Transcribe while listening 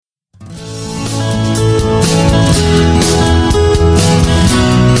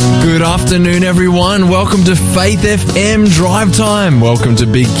afternoon, everyone. Welcome to Faith FM Drive Time. Welcome to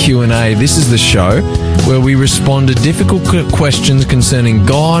Big Q&A. This is the show where we respond to difficult questions concerning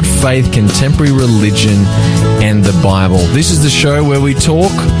God, faith, contemporary religion, and the Bible. This is the show where we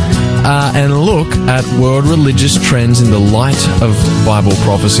talk and look at world religious trends in the light of Bible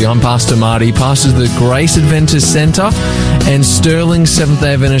prophecy. I'm Pastor Marty, pastor of the Grace Adventist Centre and Sterling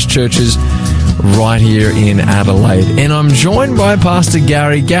Seventh-day Adventist Churches right here in Adelaide. And I'm joined by Pastor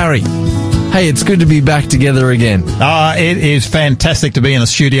Garry. Garry, hey, it's good to be back together again. It is fantastic to be in a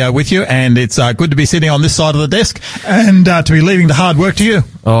studio with you, and it's good to be sitting on this side of the desk and to be leaving the hard work to you.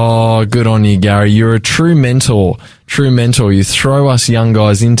 Oh, good on you, Garry. You're a true mentor. You throw us young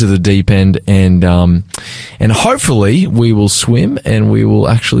guys into the deep end, and hopefully we will swim and we will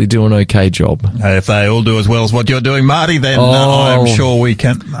actually do an okay job. If they all do as well as what you're doing, Marty, then I'm sure we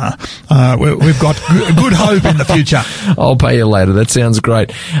can. We've got good hope in the future. I'll pay you later. That sounds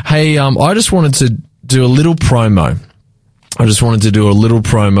great. Hey, I just wanted to do a little promo.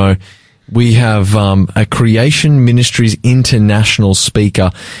 We have a Creation Ministries International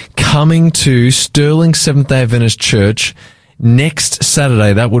speaker coming to Sterling Seventh-day Adventist Church next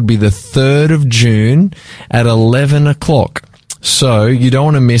Saturday. That would be the 3rd of June at 11 o'clock. So you don't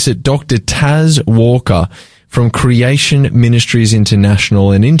want to miss it. Dr. Taz Walker from Creation Ministries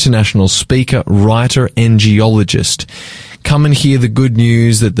International, an international speaker, writer, and geologist. Come and hear the good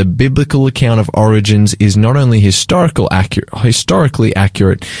news that the biblical account of origins is not only historically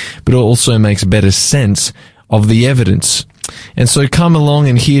accurate, but it also makes better sense of the evidence. And so come along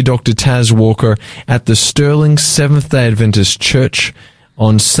and hear Dr. Taz Walker at the Sterling Seventh-day Adventist Church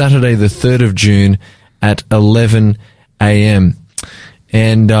on Saturday the 3rd of June at 11 a.m.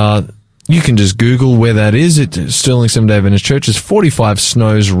 And you can just Google where that is. It's Sterling Seventh-day Adventist Church. It's 45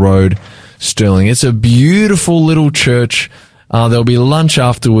 Snows Road, Sterling. It's a beautiful little church. There'll be lunch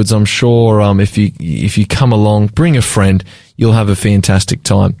afterwards, I'm sure. If you come along, bring a friend, you'll have a fantastic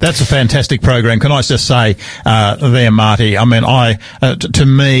time. That's a fantastic program. Can I just say, there, Marty, I mean, to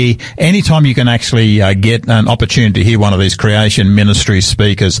me, anytime you can actually, get an opportunity to hear one of these Creation Ministry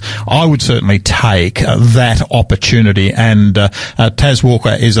speakers, I would certainly take that opportunity. And, Taz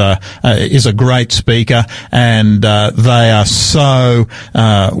Walker is a great speaker, and, they are so,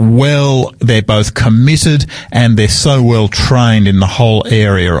 they're both committed and they're so well trained in the whole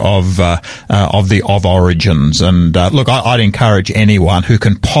area of origins. And, look, I'd encourage anyone who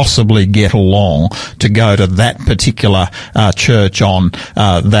can possibly get along to go to that particular church on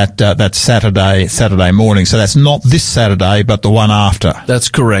that Saturday morning. So that's not this Saturday, but the one after. That's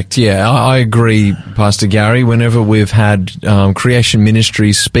correct. Yeah, I agree, Pastor Garry. Whenever we've had Creation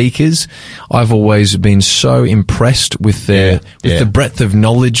Ministry speakers, I've always been so impressed with the breadth of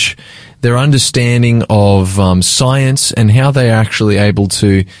knowledge, their understanding of science, and how they are actually able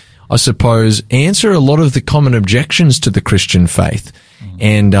to, I suppose, answer a lot of the common objections to the Christian faith.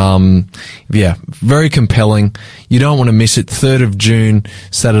 And, very compelling. You don't want to miss it. 3rd of June,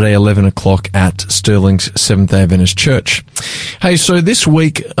 Saturday, 11 o'clock at Sterling's Seventh-day Adventist Church. Hey, so this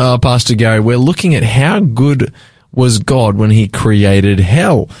week, Pastor Garry, we're looking at how good was God when he created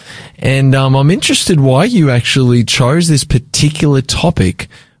hell. And, I'm interested why you actually chose this particular topic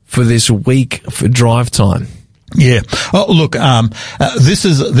for this week for Drive Time. Yeah. Oh, look, this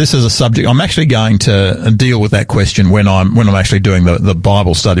is a subject. I'm actually going to deal with that question when I'm actually doing the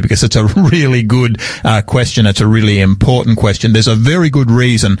Bible study, because it's a really good question. It's a really important question. There's a very good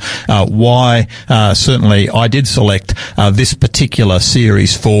reason why certainly I did select this particular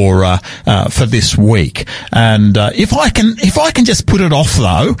series for this week. And if I can just put it off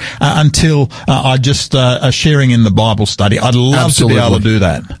though until I just are sharing in the Bible study, I'd love to be able to do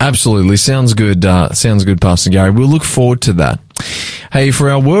that. Absolutely. Sounds good. Sounds good, Pastor Garry. We'll look forward to that. Hey,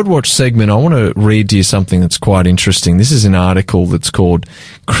 for our Word Watch segment, I want to read to you something that's quite interesting. This is an article that's called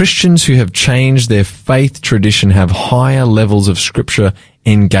Christians Who Have Changed Their Faith Tradition Have Higher Levels of Scripture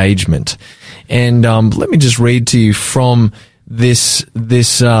Engagement. And let me just read to you from this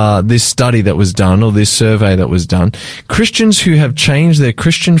study that was done, or this survey that was done. Christians who have changed their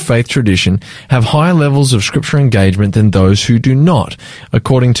Christian faith tradition have higher levels of scripture engagement than those who do not,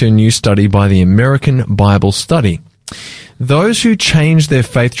 according to a new study by the American Bible Study. Those who changed their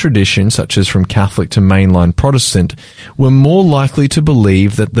faith tradition, such as from Catholic to mainline Protestant, were more likely to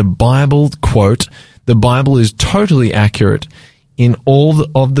believe that the Bible, quote, the Bible is totally accurate in all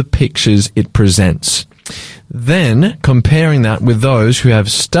of the pictures it presents. Then comparing that with those who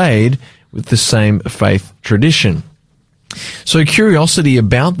have stayed with the same faith tradition. So curiosity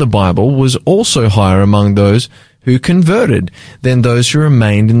about the Bible was also higher among those who converted than those who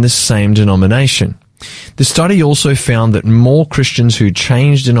remained in the same denomination. The study also found that more Christians who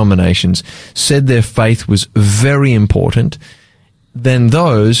changed denominations said their faith was very important than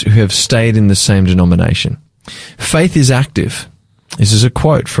those who have stayed in the same denomination. Faith is active. This is a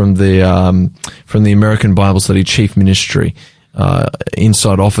quote from the American Bible Study Chief Ministry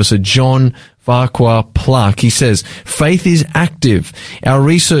Inside Officer John Farquhar Clark. He says, faith is active. Our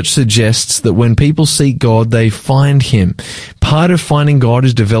research suggests that when people seek God, they find Him. Part of finding God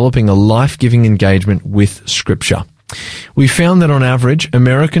is developing a life-giving engagement with Scripture. We found that on average,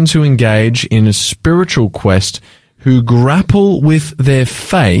 Americans who engage in a spiritual quest, who grapple with their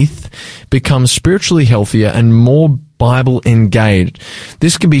faith, become spiritually healthier and more Bible engaged.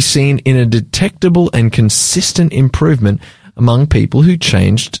 This can be seen in a detectable and consistent improvement among people who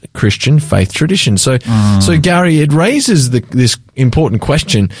changed Christian faith tradition. So Garry, it raises this important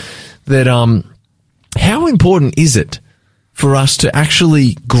question that how important is it for us to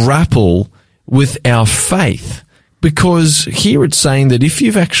actually grapple with our faith? Because here it's saying that if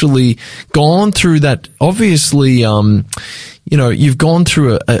you've actually gone through that, obviously, you've gone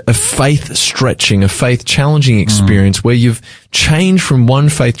through a faith stretching, a faith challenging experience where you've changed from one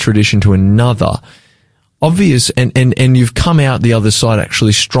faith tradition to another. Obvious, and you've come out the other side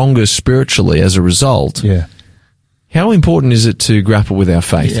actually stronger spiritually as a result. Yeah. How important is it to grapple with our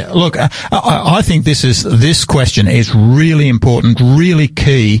faith? Yeah, look, I think this question is really important, really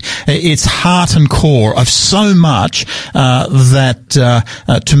key. It's heart and core of so much that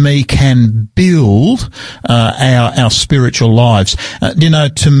to me can build our spiritual lives.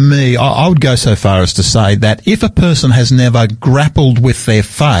 To me, I would go so far as to say that if a person has never grappled with their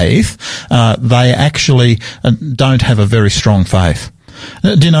faith, they actually don't have a very strong faith.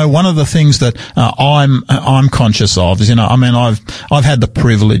 One of the things that I'm conscious of is, I've had the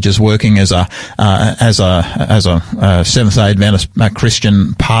privilege as working as a Seventh-day Adventist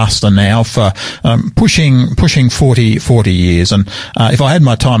Christian pastor now for pushing 40 years, and if I had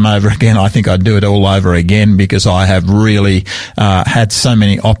my time over again, I think I'd do it all over again, because I have really had so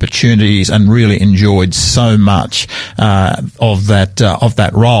many opportunities and really enjoyed so much of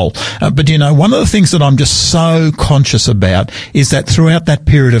that role. But one of the things that I'm just so conscious about is that throughout that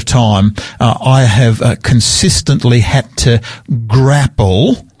period of time, I have consistently had to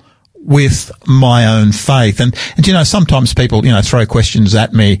grapple with my own faith. And sometimes people, throw questions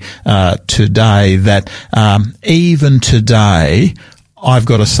at me today that even today I've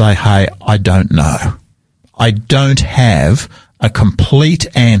got to say, hey, I don't know. I don't have a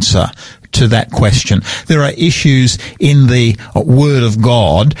complete answer to that question. There are issues in the Word of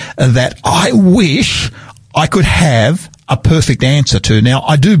God that I wish I could have a perfect answer to. Now,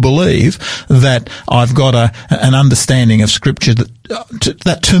 I do believe that I've got an understanding of Scripture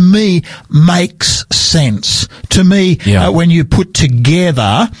that to me makes sense. To me, when you put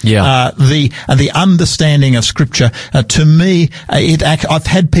together the understanding of Scripture, to me, I've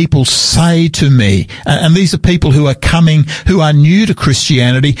had people say to me, and these are people who are new to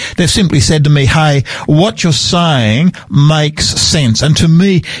Christianity, they've simply said to me, hey, what you're saying makes sense. And to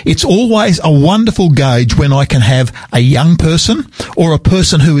me, it's always a wonderful gauge when I can have a young person or a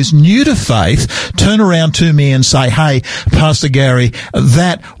person who is new to faith turn around to me and say, hey, Pastor Garry,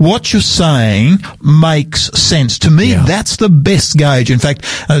 that what you're saying makes sense. To me, that's the best gauge. In fact,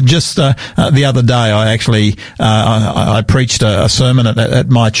 just the other day, I actually I preached a sermon at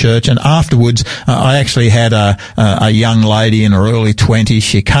my church, and afterwards I actually had a young lady in her early 20s.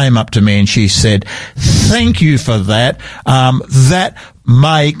 She came up to me and she said, thank you for that. That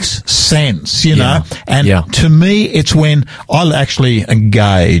makes sense, and to me, it's when I'll actually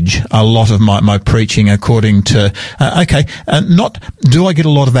gauge a lot of my preaching according to, not do I get a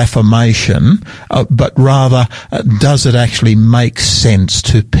lot of affirmation, but rather does it actually make sense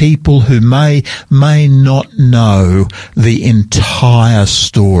to people who may not know the entire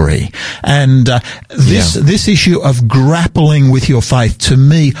story. And this issue of grappling with your faith, to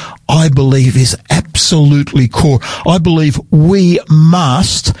me, I believe is absolutely core. I believe we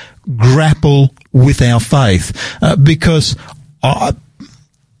must grapple with our faith, because I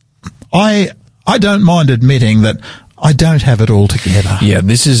don't mind admitting that I don't have it all together. Yeah,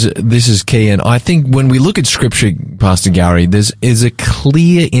 this is key, and I think when we look at Scripture, Pastor Garry, there's a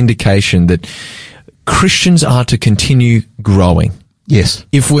clear indication that Christians are to continue growing. Yes.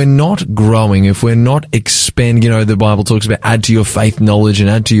 If we're not growing, if we're not expanding, the Bible talks about add to your faith knowledge and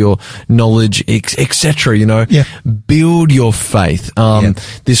add to your knowledge, etc., build your faith.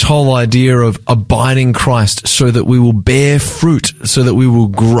 This whole idea of abiding Christ so that we will bear fruit, so that we will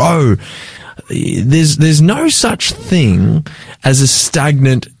grow. There's no such thing as a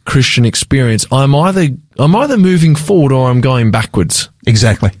stagnant Christian experience. I'm either moving forward or I'm going backwards.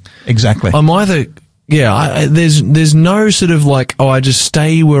 Exactly. I'm either there's no sort of like, I just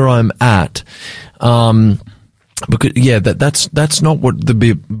stay where I'm at. Because that's not what the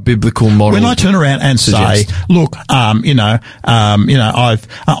biblical model. When I turn around and suggests. say, look, I'm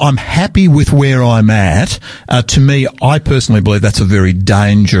happy with where I'm at. To me, I personally believe that's a very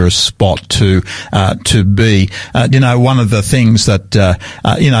dangerous spot to be. One of the things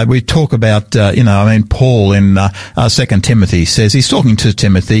that we talk about. Paul in 2 Timothy says, he's talking to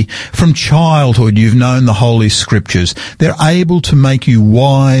Timothy, from childhood you've known the Holy Scriptures. They're able to make you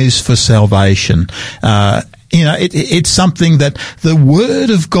wise for salvation. It's something that the Word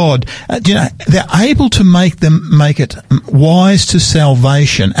of God, they're able to make it wise to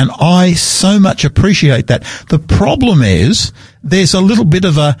salvation. And I so much appreciate that. The problem is there's a little bit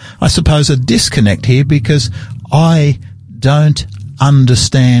of a disconnect here, because I don't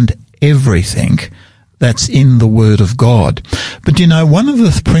understand everything that's in the Word of God. But one of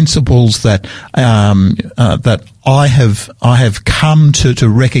the principles that I have come to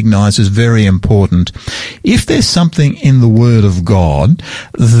recognize is very important. If there's something in the Word of God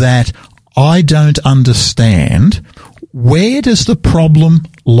that I don't understand, where does the problem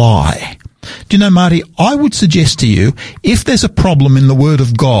lie? Do you know, Marty, I would suggest to you, if there's a problem in the Word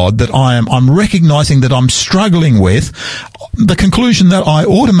of God that I'm recognizing that I'm struggling with, the conclusion that I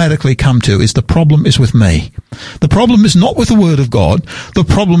automatically come to is the problem is with me. The problem is not with the Word of God. The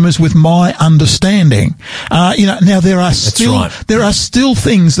problem is with my understanding. Now there are still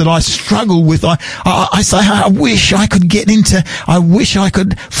things that I struggle with. I say, I wish I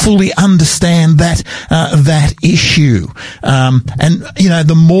could fully understand that issue.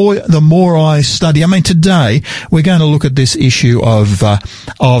 The more I study, today we're going to look at this issue of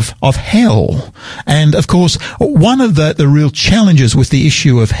hell. And of course, one of the real challenges with the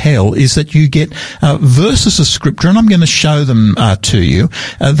issue of hell is that you get verses of Scripture, and I'm going to show them to you,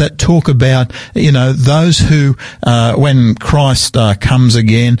 that talk about those who when Christ comes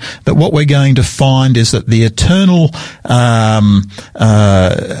again, that what we're going to find is that the eternal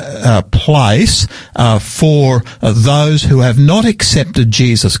place for those who have not accepted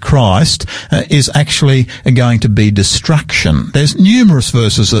Jesus Christ is actually going to be destruction. There's numerous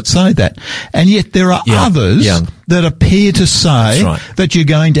verses that say that, and yet there are others that appear to say that you're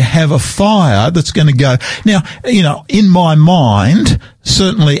going to have a fire that's going to go. Now, in my mind,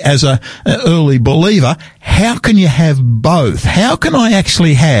 certainly as an early believer, how can you have both? How can I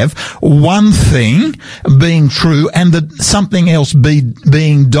actually have one thing being true and something else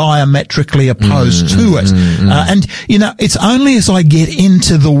being diametrically opposed to it? And it's only as I get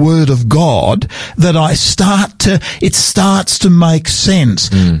into the Word of God that it starts to make sense.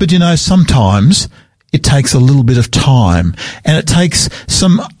 But sometimes it takes a little bit of time, and it takes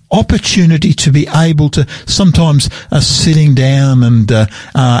some opportunity to be able to sometimes sitting down and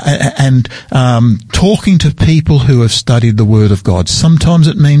talking to people who have studied the Word of God. Sometimes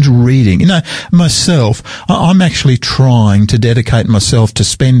it means reading. Myself, I'm actually trying to dedicate myself to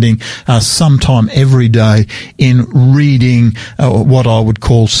spending some time every day in reading what I would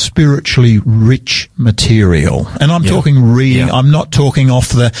call spiritually rich material. And I'm talking reading. Yeah. I'm not talking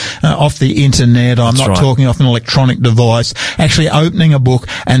off the internet. I'm not talking off an electronic device. Actually opening a book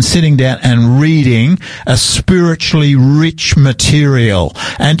and sitting down and reading a spiritually rich material.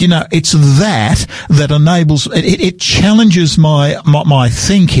 And, it's that enables, it challenges my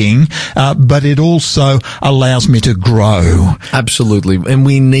thinking, but it also allows me to grow. Absolutely. And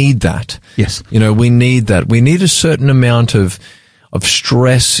we need that. Yes. We need that. We need a certain amount of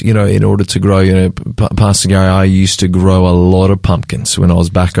stress, in order to grow. Pastor Garry, I used to grow a lot of pumpkins when I was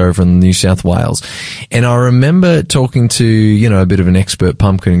back over in New South Wales. And I remember talking to, a bit of an expert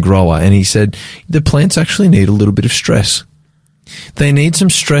pumpkin grower, and he said the plants actually need a little bit of stress. They need some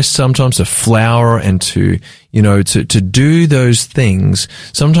stress sometimes to flower and to do those things.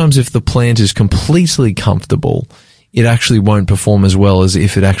 Sometimes if the plant is completely comfortable, it actually won't perform as well as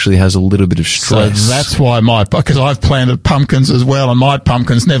if it actually has a little bit of stress. So that's why because I've planted pumpkins as well, and my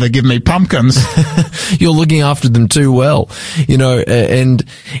pumpkins never give me pumpkins. You're looking after them too well, and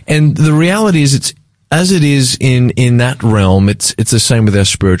the reality is it's, as it is in that realm, it's the same with our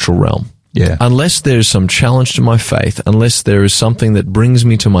spiritual realm. Yeah. Unless there's some challenge to my faith, unless there is something that brings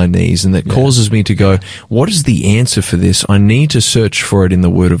me to my knees and that causes me to go, what is the answer for this? I need to search for it in the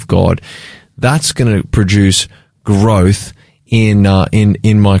Word of God. That's going to produce growth in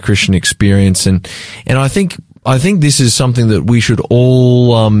my Christian experience, and I think this is something that we should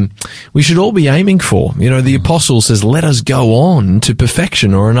all be aiming for. The apostle says, let us go on to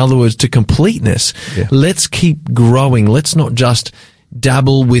perfection, or in other words, to completeness. Yeah. Let's keep growing. Let's not just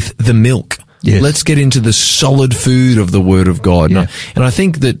dabble with the milk Yes. Let's get into the solid food of the Word of God. Yeah. And I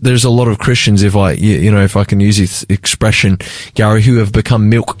think that there's a lot of Christians, if I can use this expression, Garry, who have become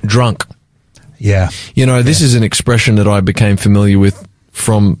milk drunk. Yeah. This is an expression that I became familiar with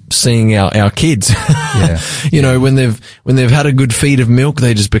from seeing our kids. Yeah. When they've had a good feed of milk,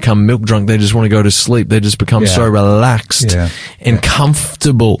 they just become milk drunk. They just want to go to sleep. They just become so relaxed and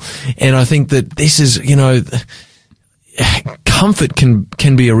comfortable. And I think that this is, comfort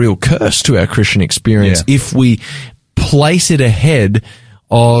can be a real curse to our Christian experience if we place it ahead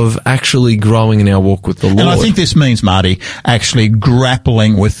of actually growing in our walk with the Lord. And I think this means, Marty, actually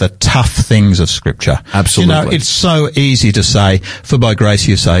grappling with the tough things of Scripture. Absolutely. It's so easy to say, for by grace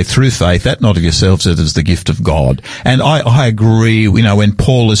you say, through faith, that not of yourselves, it is the gift of God. And I agree, when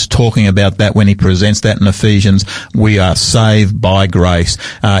Paul is talking about that, when he presents that in Ephesians, we are saved by grace.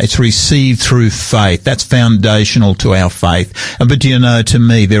 It's received through faith. That's foundational to our faith. But to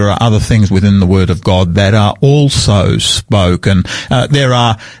me, there are other things within the Word of God that are also spoken. There are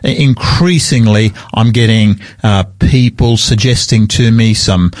increasingly, I'm getting people suggesting to me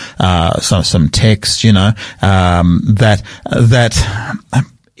some text, that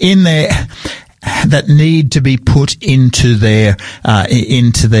in their that need to be put into their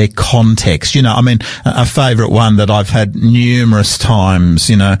context. A favourite one that I've had numerous times,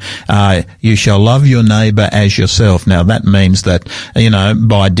 you shall love your neighbour as yourself. Now that means that,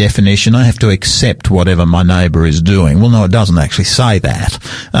 by definition, I have to accept whatever my neighbour is doing. Well, no, it doesn't actually say that.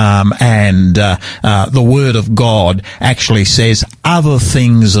 The Word of God actually says other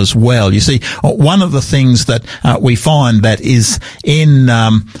things as well. You see, one of the things that we find that is in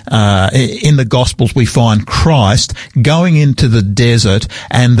the Gospels, we find Christ going into the desert,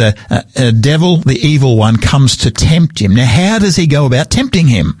 and the devil, the evil one, comes to tempt him. Now, how does he go about tempting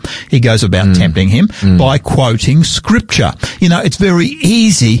him? He goes about tempting him by quoting Scripture. It's very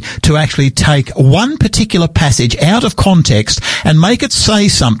easy to actually take one particular passage out of context and make it say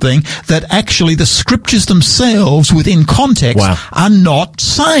something that actually the Scriptures themselves within context are not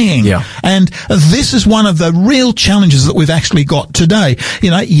saying. Yeah. And this is one of the real challenges that we've actually got today.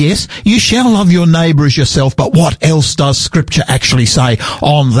 Yes, you shall love your neighbour as yourself, but what else does Scripture actually say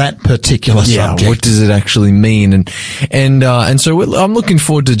on that particular subject? What does it actually mean? And so I'm looking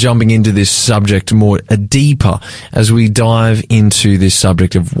forward to jumping into this subject more deeper as we dive into this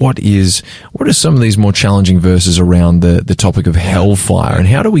subject of what are some of these more challenging verses around the topic of hellfire, and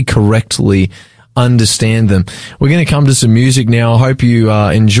how do we correctly understand them. We're going to come to some music now. I hope you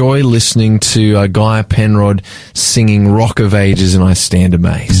enjoy listening to Guy Penrod singing Rock of Ages and I Stand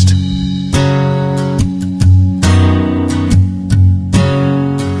Amazed.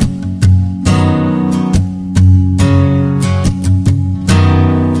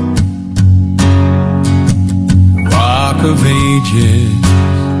 Rock of Ages,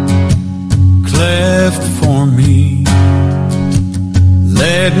 cleft for me,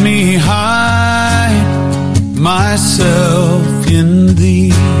 let me hide myself in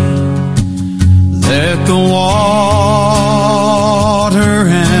thee. Let the water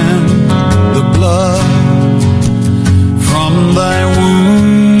and the blood from thy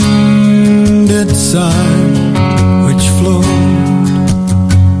wounded side which flowed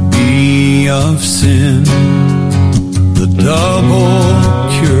be of sin the double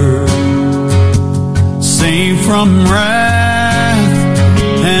cure, save from wrath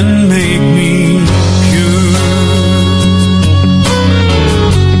and make me pure.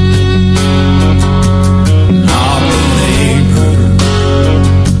 Not the labor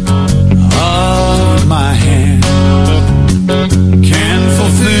of my hand can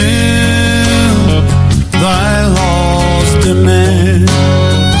fulfill thy law's demand.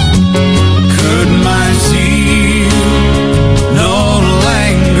 Could my zeal no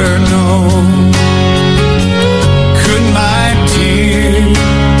longer know? Could my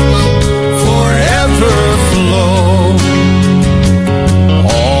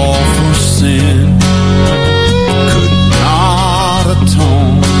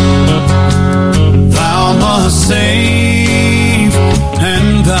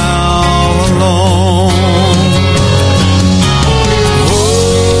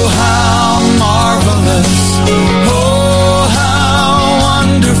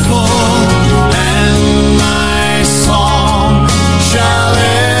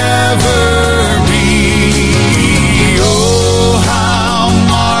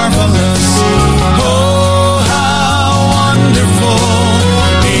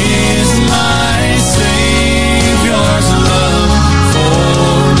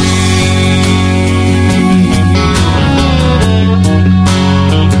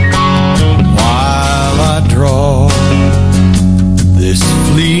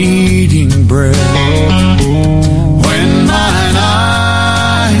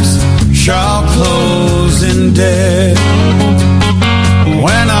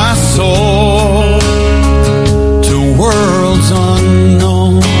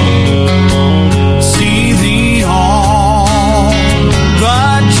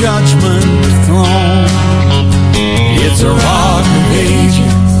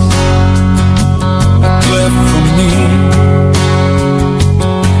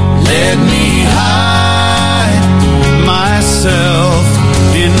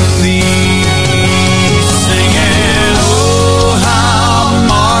in thee, singing, oh, how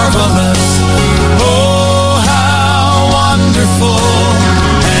marvelous, oh, how wonderful,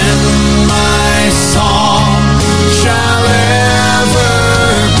 and my song shall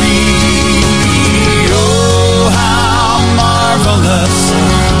ever be. Oh, how marvelous,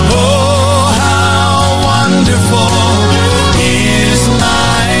 oh, how wonderful is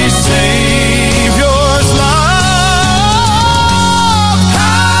my Savior's love.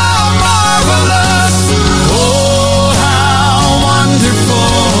 How marvelous, oh, how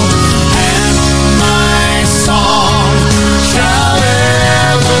wonderful, and my song shall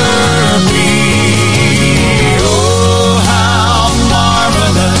ever be. Oh, how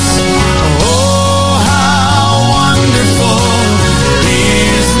marvelous, oh, how wonderful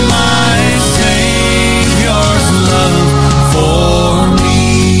is my Savior's love for me.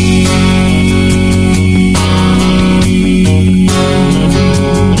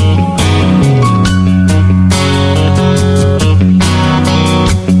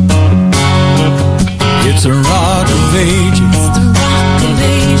 It's a rock of ages, The rock of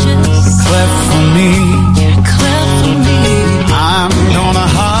ages, cleft for me. cleft for me. I'm gonna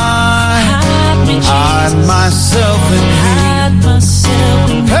Hide me, hide Jesus. myself in thee. Hide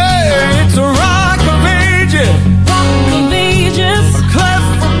myself in the Hey, it's a rock of ages, rock of ages,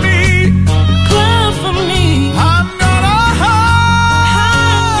 cleft for me. cleft for me. I'm gonna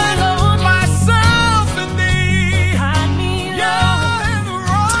Hide me, Lord. myself in thee. Hide me, Lord. Yeah, in the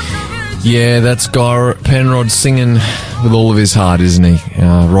rock of ages. Yeah, that's Guy Penrod singing with all of his heart, isn't he?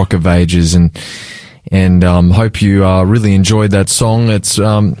 Rock of Ages, and hope you really enjoyed that song. It's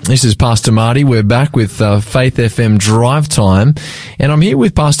this is Pastor Marty. We're back with Faith FM Drive Time, and I'm here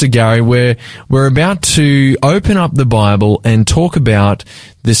with Pastor Garry. Where we're about to open up the Bible and talk about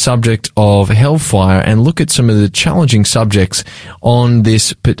the subject of hellfire and look at some of the challenging subjects on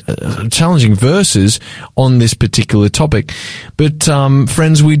this, challenging verses on this particular topic. But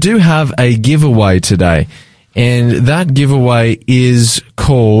friends, we do have a giveaway today. And that giveaway is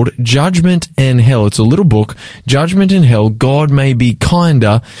called Judgment and Hell. It's a little book, Judgment and Hell, God May Be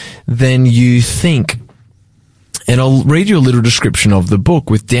Kinder Than You Think. And I'll read you a little description of the book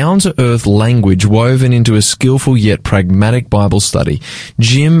with down-to-earth language woven into a skillful yet pragmatic Bible study.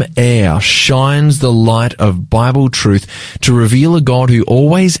 Jim Eyre shines the light of Bible truth to reveal a God who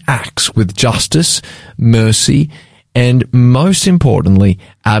always acts with justice, mercy, and most importantly,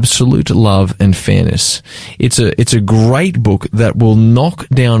 absolute love and fairness. It's a great book that will knock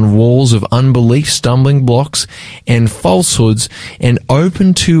down walls of unbelief, stumbling blocks, and falsehoods, and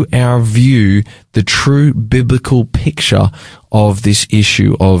open to our view the true biblical picture of this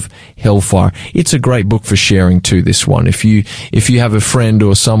issue of hellfire. It's a great book for sharing too, this one. If you have a friend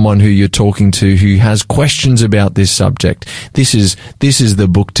or someone who you're talking to who has questions about this subject, this is the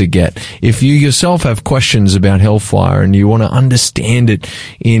book to get. If you yourself have questions about hellfire and you want to understand it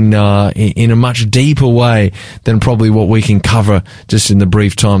in a much deeper way than probably what we can cover just in the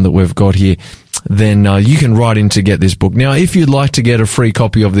brief time that we've got here, then you can write in to get this book. Now, if you'd like to get a free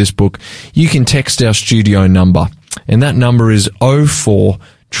copy of this book, you can text our studio number, and that number is 04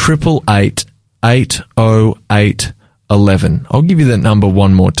 888 808 11. I'll give you that number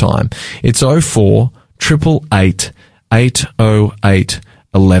one more time. It's 04 888 808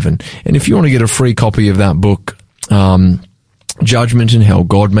 11. And if you want to get a free copy of that book, Judgment and Hell,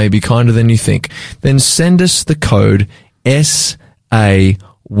 God May Be Kinder Than You Think, then send us the code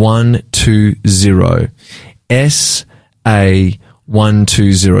SA120.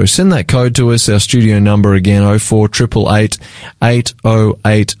 SA120. Send that code to us, our studio number again, 04 888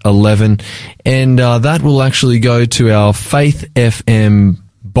 808 11. And that will actually go to our Faith FM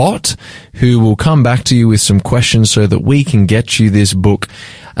bot, who will come back to you with some questions so that we can get you this book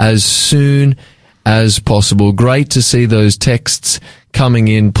as soon as possible. Great to see those texts coming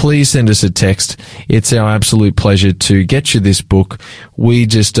in. Please send us a text. It's our absolute pleasure to get you this book. We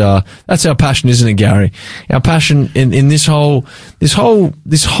just, that's our passion, isn't it, Garry? Our passion in this whole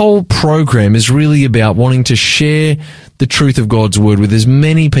program is really about wanting to share the truth of God's word with as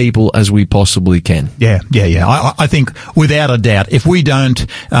many people as we possibly can. Yeah. I think without a doubt, if we don't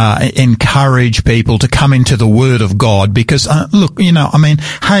encourage people to come into the Word of God, because look, I mean,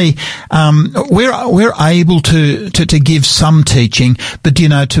 hey, we're able to give some teaching, but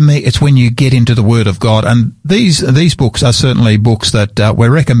to me, it's when you get into the Word of God, and these books are certainly books that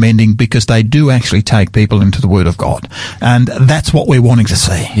we're recommending because they do actually take people into the Word of God, and that's what we're wanting to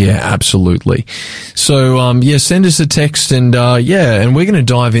see. Yeah, absolutely. So, send us a text, and and we're going to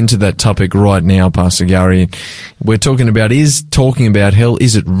dive into that topic right now, Pastor Garry. We're talking about hell.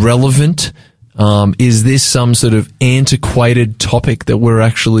 Is it relevant Is this some sort of antiquated topic that we're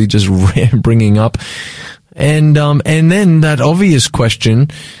actually just bringing up? And then that obvious question,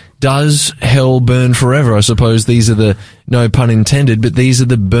 does hell burn forever? I suppose these are the, no pun intended, but these are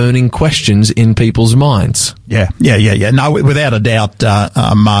the burning questions in people's minds. Yeah. No, without a doubt,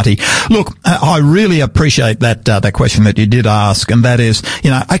 Marty. Look, I really appreciate that question that you did ask, and that is,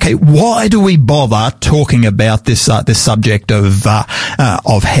 okay, why do we bother talking about this subject of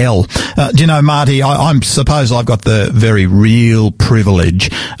hell? Do you know, Marty, I suppose I've got the very real privilege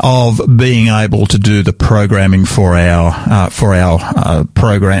of being able to do the programming for our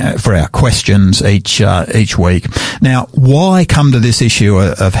program, for our questions each week. Now, why come to this issue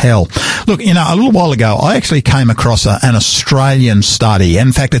of hell? Look, a little while ago, I actually came across an Australian study.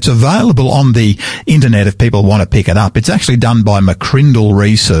 In fact, it's available on the internet if people want to pick it up. It's actually done by McCrindle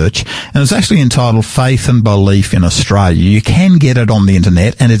Research, and it's actually entitled Faith and Belief in Australia. You can get it on the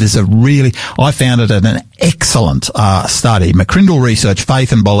internet, and it is I found it an excellent study. McCrindle Research,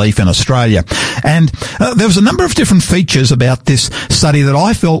 Faith and Belief in Australia. And there was a number of different features about this study that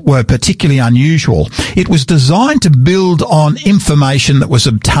I felt were particularly unusual. It was designed to build on information that was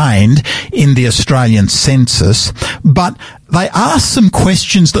obtained in the Australian census, but they asked some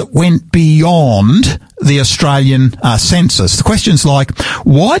questions that went beyond the Australian census. The questions like,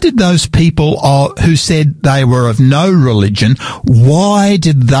 why did those people who said they were of no religion, why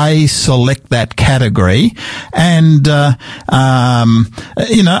did they select that category? And,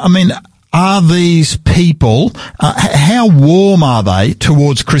 are these people, how warm are they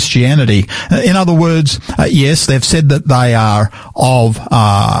towards Christianity? In other words, yes, they've said that they are of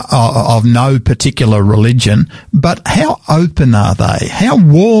no particular religion, but how open are they? How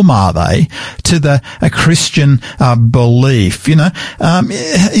warm are they to the Christian belief?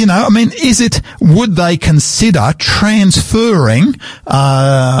 Would they consider transferring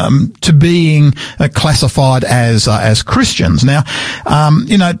to being classified as Christians? Now,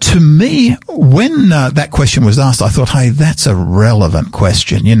 to me, when that question was asked, I thought, hey, that's a relevant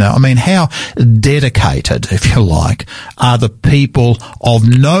question. How dedicated, if you like, are the people of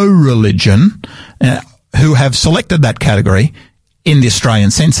no religion who have selected that category in the Australian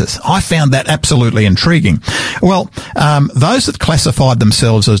census? I found that absolutely intriguing. Well, those that classified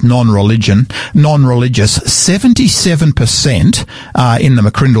themselves as non-religious, 77% in the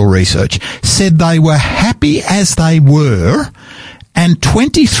McCrindle research said they were happy as they were, and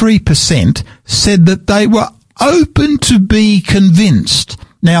 23% said that they were open to be convinced.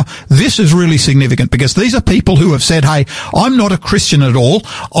 Now, this is really significant because these are people who have said, hey, I'm not a Christian at all.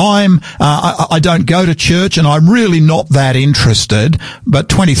 I don't go to church and I'm really not that interested. But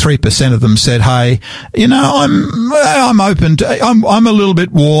 23% of them said, hey, I'm open to, I'm a little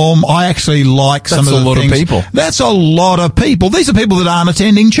bit warm. I actually like some of the things. That's a lot of people. That's a lot of people. These are people that aren't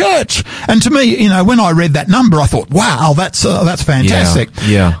attending church. And to me, when I read that number, I thought, wow, that's fantastic.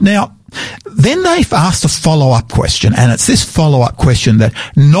 Yeah. Now, then they've asked a follow-up question, and it's this follow-up question that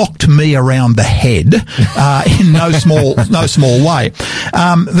knocked me around the head in no small way.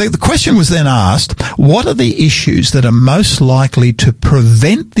 The question was then asked, what are the issues that are most likely to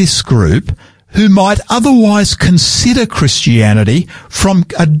prevent this group who might otherwise consider Christianity from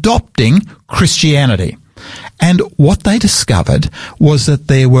adopting Christianity? And what they discovered was that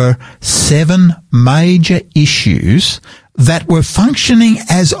there were 7 major issues that were functioning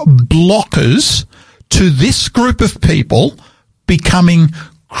as blockers to this group of people becoming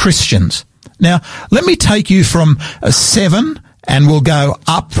Christians. Now, let me take you from 7, and we'll go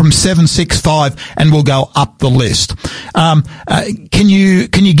up from 765, and we'll go up the list. Can you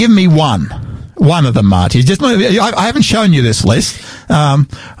give me one of them, Marty? I haven't shown you this list.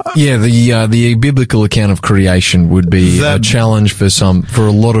 The biblical account of creation would be a challenge for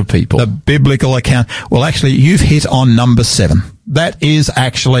a lot of people. The biblical account. Well, actually, you've hit on number 7. That is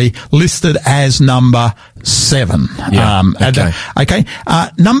actually listed as number 7. Yeah, okay.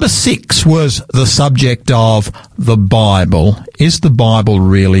 Number 6 was the subject of the Bible. Is the Bible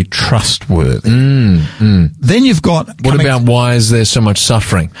really trustworthy? Then you've got... What about why is there so much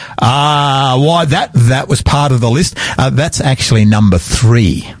suffering? Why that was part of the list. That's actually number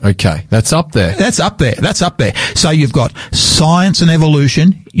 3. Okay, that's up there. That's up there. So you've got science and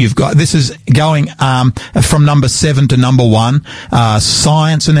evolution. This is going from number 7 to number 1.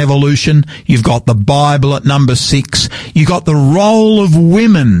 Science and evolution. You've got the Bible at number 6. You've got the role of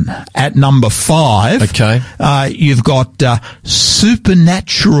women at number 5. Okay. You've got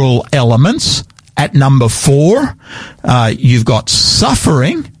supernatural elements at number 4. You've got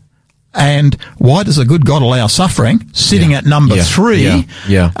suffering. And why does a good God allow suffering? Sitting at number 3.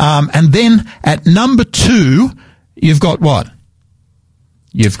 Yeah. And then at number 2, you've got what?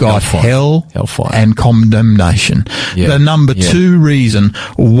 You've got Hellfire. and condemnation. Yeah. The number two reason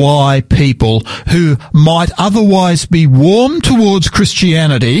why people who might otherwise be warm towards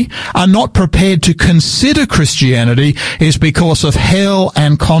Christianity are not prepared to consider Christianity is because of hell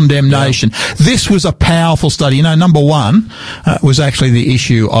and condemnation. Yeah. This was a powerful study. You know, number one was actually the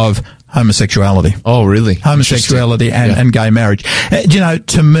issue of homosexuality. Oh, really? Homosexuality and gay marriage. You know,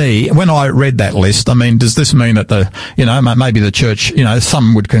 to me, when I read that list, I mean, does this mean that maybe the church,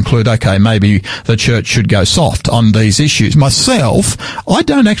 some would conclude, okay, maybe the church should go soft on these issues. Myself, I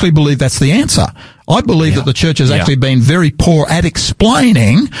don't actually believe that's the answer. I believe that the church has actually been very poor at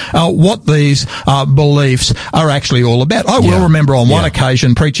explaining what these beliefs are actually all about. I will remember on one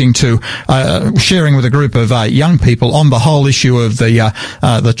occasion preaching to, sharing with a group of young people on the whole issue of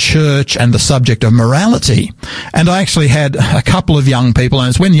the church and the subject of morality. And I actually had a couple of young people, and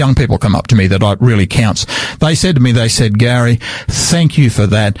it's when young people come up to me that it really counts. They said to me, Gary, thank you for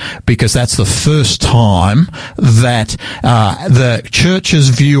that, because that's the first time that the church's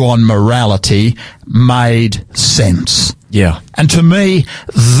view on morality made sense. Yeah. And to me,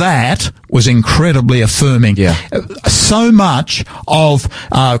 that was incredibly affirming. Yeah. So much of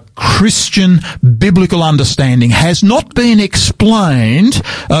Christian biblical understanding has not been explained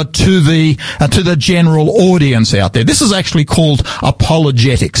to the general audience out there. This is actually called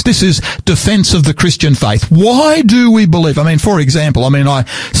apologetics. This is defense of the Christian faith. Why do we believe? I mean, for example,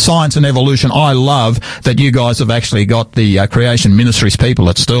 science and evolution, I love that you guys have actually got the Creation Ministries people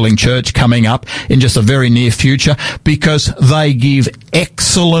at Sterling Church coming up in just a very near future, because they give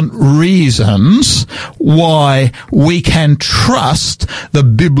excellent reasons why we can trust the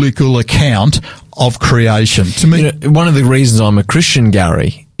biblical account of creation. To me, one of the reasons I'm a Christian,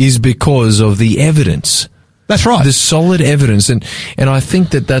 Gary, is because of the evidence. That's right. The solid evidence. And I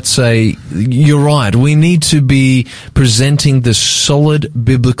think you're right. We need to be presenting the solid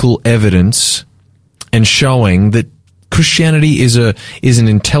biblical evidence and showing that Christianity is an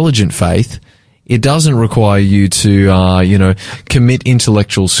intelligent faith. It doesn't require you to, commit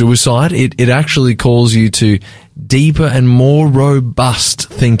intellectual suicide. It actually calls you to deeper and more robust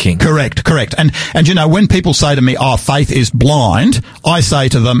thinking. Correct. And when people say to me, faith is blind, I say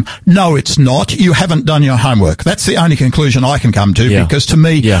to them, no, it's not. You haven't done your homework. That's the only conclusion I can come to, because to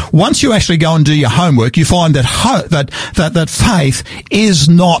me, once you actually go and do your homework, you find that faith is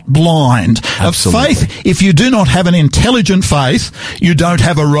not blind. Absolutely. Faith, if you do not have an intelligent faith, you don't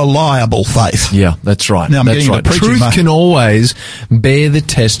have a reliable faith. Yeah, that's right. Now, that's right. Truth can always bear the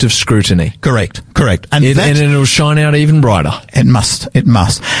test of scrutiny. Correct. And it'll shine out even brighter. It must.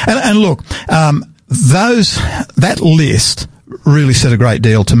 And look, that list really said a great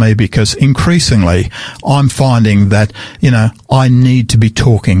deal to me, because increasingly I'm finding that, I need to be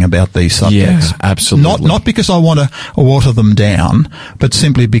talking about these subjects. Yeah, absolutely. Not because I want to water them down, but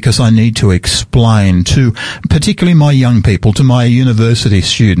simply because I need to explain to particularly my young people, to my university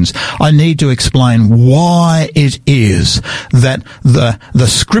students, I need to explain why it is that the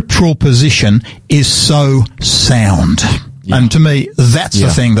scriptural position is so sound. Yeah. And to me, that's the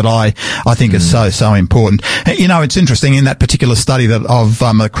thing that I think is so important. It's interesting, in that particular study of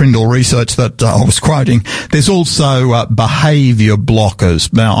Crindle research that I was quoting, there's also behaviour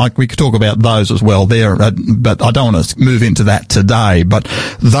blockers. Now, we could talk about those as well there, but I don't want to move into that today, but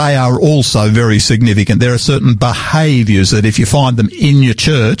they are also very significant. There are certain behaviours that if you find them in your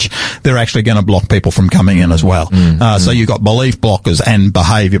church, they're actually going to block people from coming in as well. So you've got belief blockers and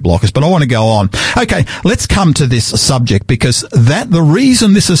behaviour blockers. But I want to go on. Okay, let's come to this subject, because the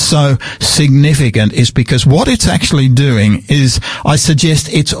reason this is so significant is because what it's actually doing is, I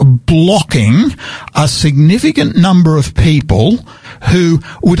suggest, it's blocking a significant number of people who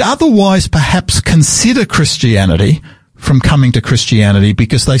would otherwise perhaps consider Christianity from coming to Christianity,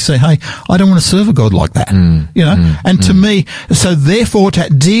 because they say, hey, I don't want to serve a God like that. To me, so therefore, to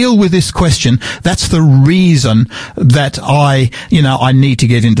deal with this question, that's the reason that I need to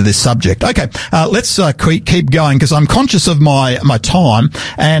get into this subject. Okay, let's keep going, because I'm conscious of my time,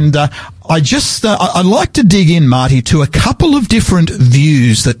 and I'd like to dig in, Marty, to a couple of different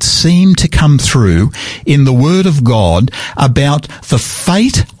views that seem to come through in the Word of God about the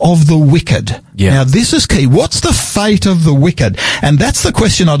fate of the wicked. Yeah. Now, this is key. What's the fate of the wicked? And that's the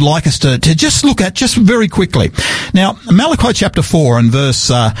question I'd like us to just look at just very quickly. Now, Malachi chapter 4 and verse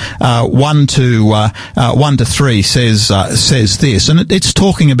 1 to 3 says this, and it's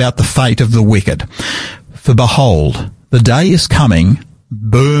talking about the fate of the wicked. For behold, the day is coming,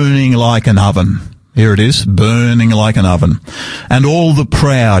 burning like an oven, Here it is, burning like an oven. And all the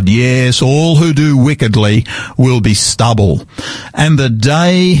proud, yes, all who do wickedly will be stubble. And the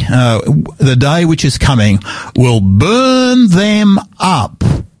day which is coming will burn them up.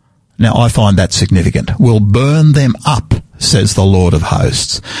 Now, I find that significant. Will burn them up, says the Lord of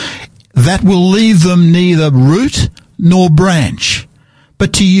hosts. That will leave them neither root nor branch.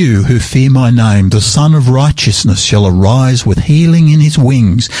 But to you who fear my name, the Son of Righteousness shall arise with healing in his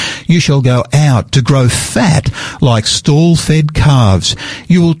wings. You shall go out to grow fat like stall-fed calves.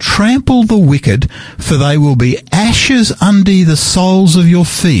 You will trample the wicked, for they will be ashes under the soles of your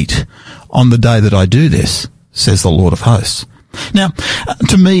feet on the day that I do this, says the Lord of hosts. Now,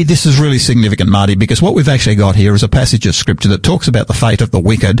 to me, this is really significant, Marty, because what we've actually got here is a passage of Scripture that talks about the fate of the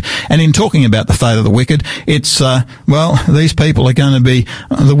wicked. And in talking about the fate of the wicked, it's, these people are going to be,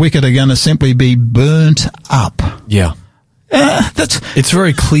 the wicked are going to simply be burnt up. Yeah. It's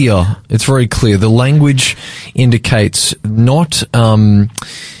very clear. It's very clear. The language indicates not,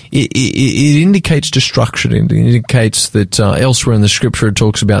 it indicates destruction. It indicates that elsewhere in the Scripture it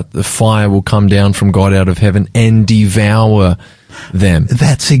talks about the fire will come down from God out of heaven and devour them.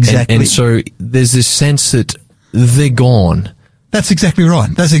 That's exactly. And so there's this sense that they're gone. That's exactly right.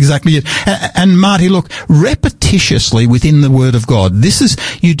 That's exactly it. And Marty, look, repetitiously within the Word of God,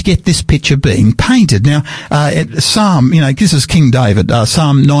 you'd get this picture being painted. Now, Psalm, this is King David,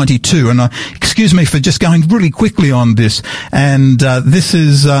 Psalm 92, and excuse me for just going really quickly on this. And this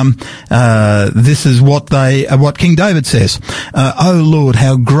is what King David says. Oh Lord,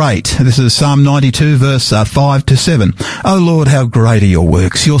 how great! This is Psalm 92, verse 5 to 7. Oh Lord, how great are your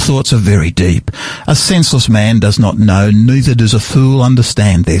works! Your thoughts are very deep. A senseless man does not know, neither does a fool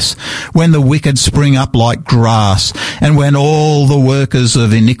understand this. When the wicked spring up like grass, and when all the workers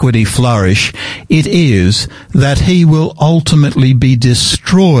of iniquity flourish, it is that he will ultimately be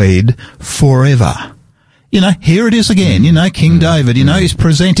destroyed forever. Here it is again, King David, is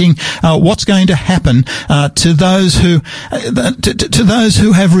presenting what's going to happen to those who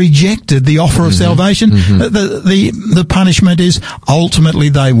have rejected the offer of salvation. The punishment is ultimately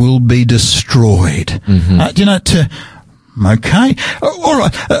they will be destroyed. Okay. All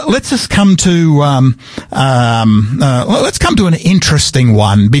right. Let's just come to let's come to an interesting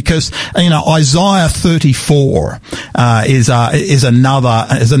one, because Isaiah 34 is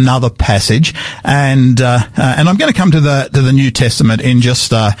another passage, and I'm going to come to the New Testament in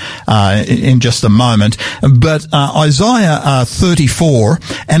just a moment. But Isaiah 34,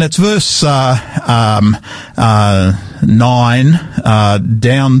 and it's verse 9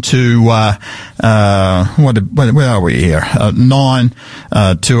 down to where are we here? 9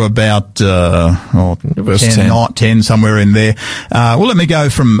 to about verse 10, somewhere in there. Well, let me go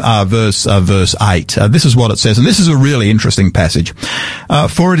from verse 8. This is what it says, and this is a really interesting passage.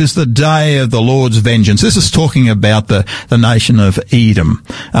 For it is the day of the Lord's vengeance. This is talking about the nation of Edom.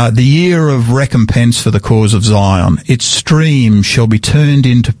 The year of recompense for the cause of Zion. Its streams shall be turned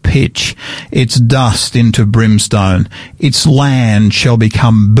into pitch, its dust into brimstone. Its land shall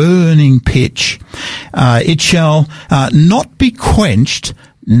become burning pitch. It shall not be quenched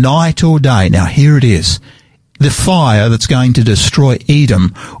night or day. Now here it is. The fire that's going to destroy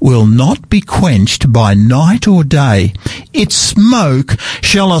Edom will not be quenched by night or day. Its smoke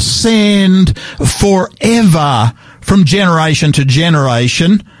shall ascend forever from generation to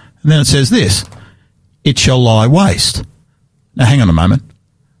generation. And then it says this, it shall lie waste. Now hang on a moment.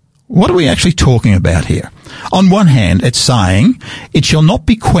 What are we actually talking about here? On one hand, it's saying, it shall not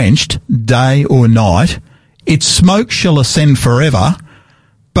be quenched day or night. Its smoke shall ascend forever.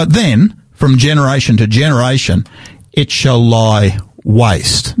 But then, from generation to generation, it shall lie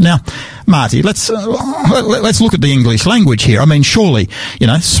waste. Now, Marty, let's look at the English language here. I mean, surely,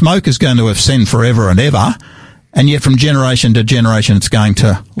 smoke is going to ascend forever and ever, and yet from generation to generation it's going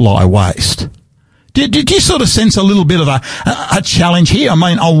to lie waste. Did you sort of sense a little bit of a challenge here? I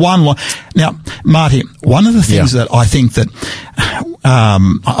mean, on one line. Now, Marty, one of the things that I think that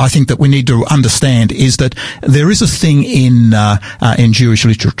we need to understand is that there is a thing in Jewish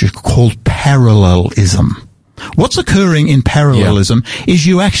literature called parallelism. What's occurring in parallelism is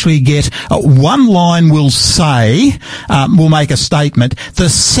you actually get one line will make a statement. The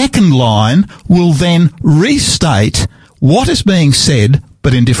second line will then restate what is being said,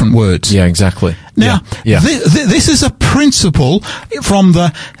 but in different words. Yeah, exactly. Now, this is a principle from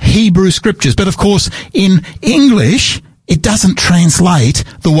the Hebrew Scriptures, but of course in English it doesn't translate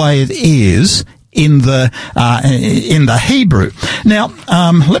the way it is in the Hebrew. Now,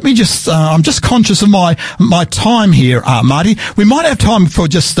 let me just, I'm just conscious of my time here, Marty. We might have time for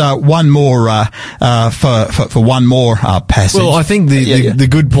just, one more, for one more, passage. Well, I think the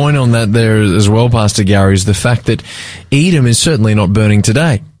good point on that there as well, Pastor Garry, is the fact that Edom is certainly not burning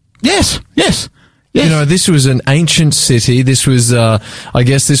today. Yes. You know, this was an ancient city. This was, I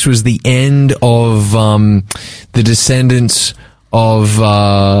guess this was the end of, the descendants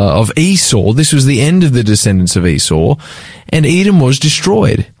of Esau. This was the end of the descendants of Esau, and Edom was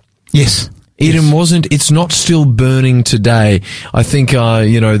destroyed. Yes. Edom wasn't, it's not still burning today. I think,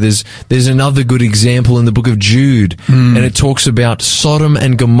 you know, there's another good example in the book of Jude, and it talks about Sodom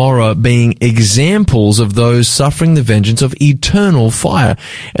and Gomorrah being examples of those suffering the vengeance of eternal fire.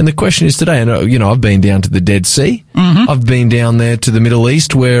 And the question is today, and you know, I've been down to the Dead Sea. I've been down there to the Middle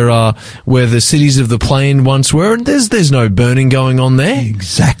East where the cities of the plain once were, and there's no burning going on there.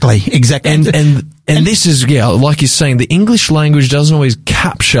 Exactly. And this is, yeah, like you're saying, the English language doesn't always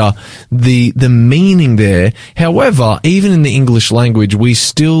capture the meaning there. However, even in the English language, we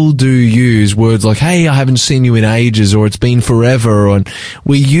still do use words like, hey, I haven't seen you in ages, or it's been forever, and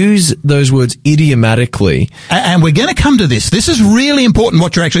we use those words idiomatically. And we're going to come to this. This is really important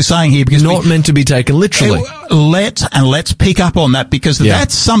what you're actually saying here, because not meant to be taken literally. Let's pick up on that, because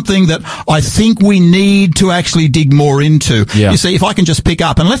that's something that I think we need to actually dig more into. Yeah. You see, if I can just pick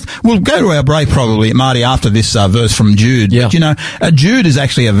up, and we'll go to our break probably, Marty, after this verse from Jude. Yeah. But, you know, Jude is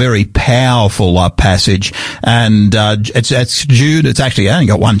actually a very powerful passage, and it's Jude. It's actually only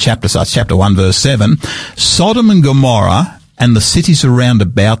got one chapter, so it's chapter 1, verse 7. Sodom and Gomorrah and the cities around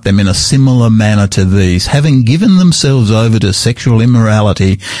about them in a similar manner to these, having given themselves over to sexual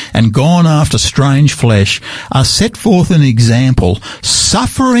immorality and gone after strange flesh, are set forth an example,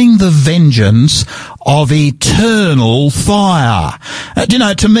 suffering the vengeance of eternal fire. You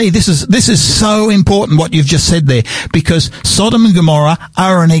know, to me, this is so important what you've just said there, because Sodom and Gomorrah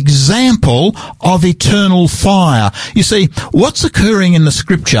are an example of eternal fire. You see, what's occurring in the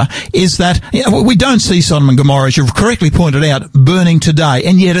scripture is that we don't see Sodom and Gomorrah, as you've correctly pointed out, burning today,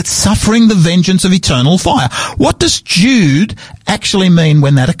 and yet it's suffering the vengeance of eternal fire. What does Jude actually mean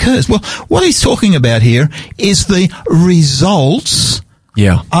when that occurs? Well, what he's talking about here is the results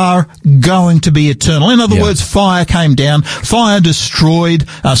are going to be eternal. In other words, fire came down, fire destroyed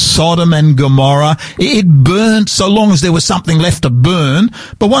Sodom and Gomorrah. It burned so long as there was something left to burn,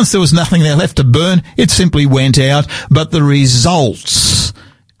 but once there was nothing there left to burn, it simply went out. But the results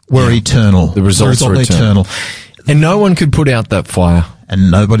were eternal. The results were eternal. And no one could put out that fire. And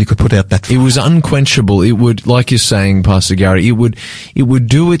nobody could put out that fire. It was unquenchable. It would, like you're saying, Pastor Garry, it would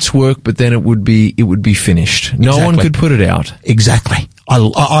do its work, but then it would be finished. No one could put it out. Exactly.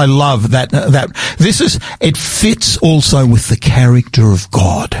 I love that it fits also with the character of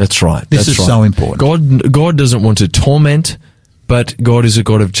God. That's right. This is so important. God doesn't want to torment, but God is a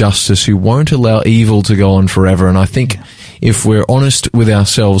God of justice who won't allow evil to go on forever. And I think if we're honest with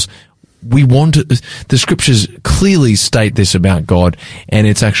ourselves, the scriptures clearly state this about God, and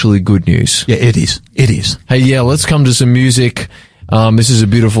it's actually good news. Yeah, it is. It is. Hey, yeah, let's come to some music. This is a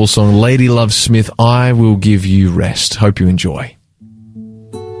beautiful song, Lady Love Smith, I Will Give You Rest. Hope you enjoy.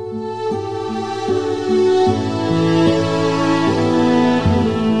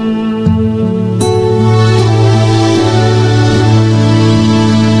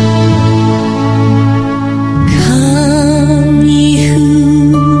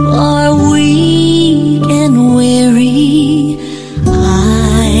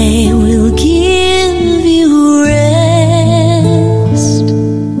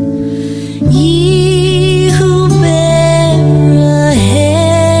 Ye who bear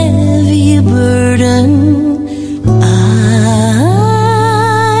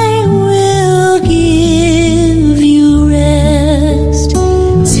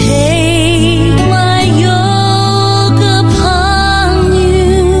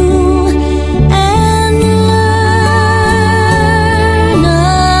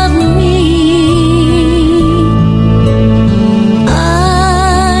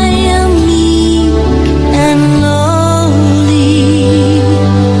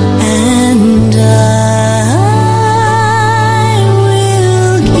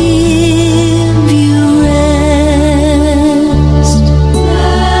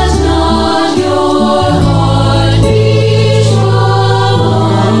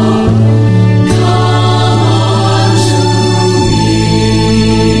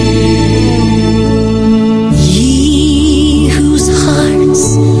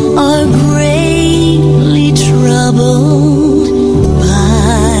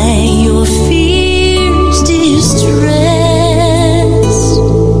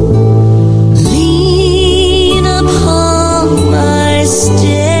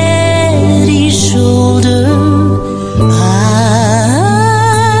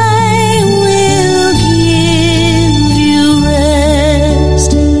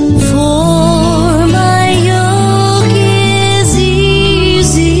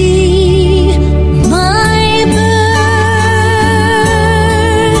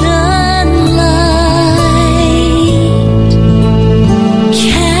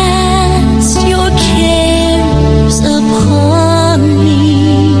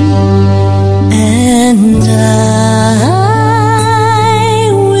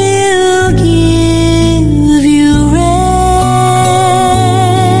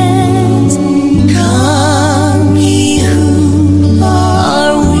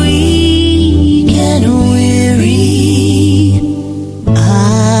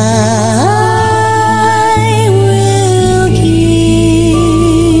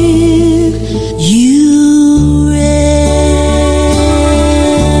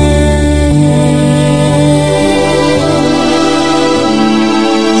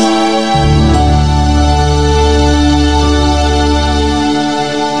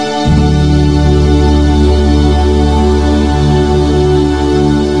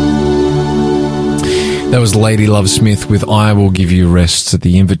That was Lady Love Smith with I Will Give You Rest, at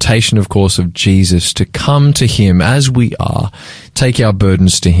the invitation, of course, of Jesus to come to him as we are, take our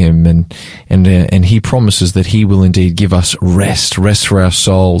burdens to him, and he promises that he will indeed give us rest for our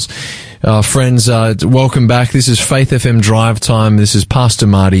souls. Friends, welcome back. This is Faith FM Drive Time. This is Pastor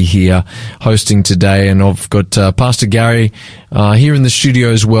Marty here hosting today, and I've got Pastor Garry here in the studio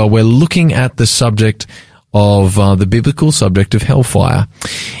as well. We're looking at the subject of the biblical subject of hellfire,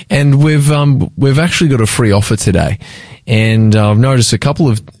 and we've actually got a free offer today, and I've noticed a couple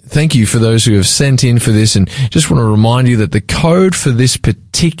of thank you for those who have sent in for this, and just want to remind you that the code for this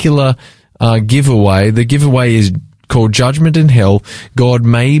particular giveaway, the giveaway is called Judgment in Hell. God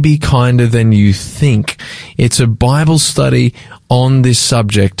may be kinder than you think. It's a Bible study on this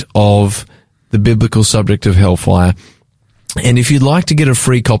subject of the biblical subject of hellfire. And if you'd like to get a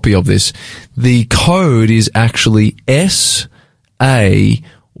free copy of this, the code is actually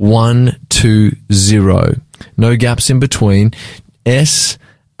SA120. No gaps in between.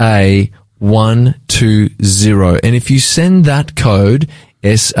 SA120. And if you send that code,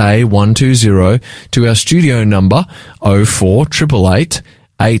 SA120, to our studio number 04888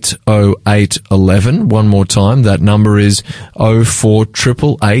 80811. One more time, that number is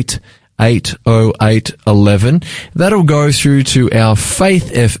 04888 80811. That'll go through to our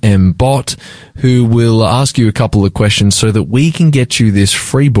Faith FM bot, who will ask you a couple of questions so that we can get you this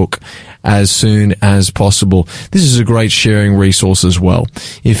free book as soon as possible. This is a great sharing resource as well.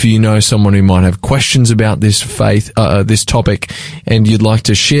 If you know someone who might have questions about this this topic, and you'd like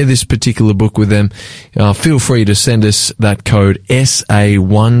to share this particular book with them, feel free to send us that code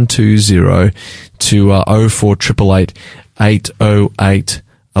SA120 to 04888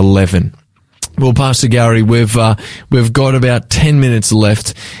 80811. Well, Pastor Garry, we've got about 10 minutes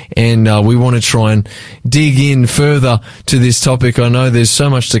left, and we want to try and dig in further to this topic. I know there's so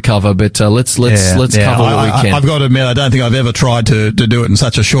much to cover, but let's cover what we can. I've got to admit, I don't think I've ever tried to do it in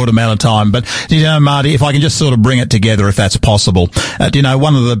such a short amount of time. But Marty, if I can just sort of bring it together, if that's possible.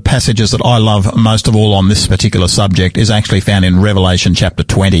 One of the passages that I love most of all on this particular subject is actually found in Revelation chapter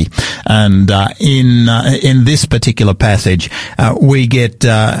 20, and in this particular passage, we get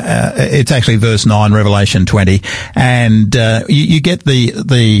it's actually verse 9, Revelation 20, and you get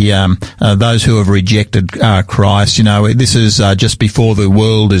those who have rejected Christ. This is just before the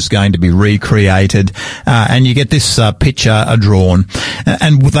world is going to be recreated, and you get this picture drawn,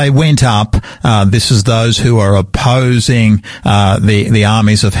 and they went up. This is those who are opposing the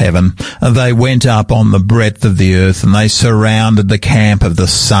armies of heaven. They went up on the breadth of the earth, and they surrounded the camp of the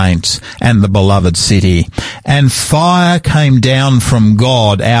saints and the beloved city, and fire came down from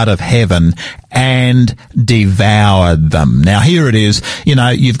God out of heaven and devoured them. Now here it is,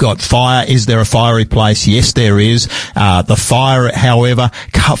 you've got fire. Is there a fiery place? Yes, there is. The fire, however,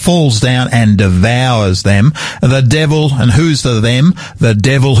 falls down and devours them. The devil, and who's the them? The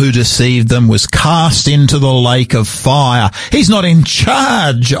devil who deceived them was cast into the lake of fire. He's not in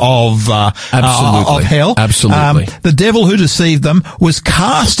charge of hell. Absolutely. The devil who deceived them was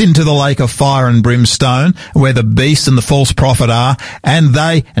cast into the lake of fire and brimstone, where the beast and the false prophet are, and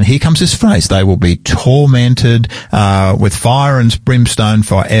here comes this phrase, they will be tormented with fire and brimstone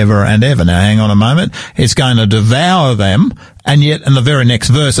forever and ever. Now, hang on a moment. It's going to devour them, and yet in the very next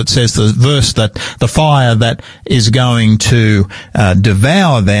verse it says the verse that the fire that is going to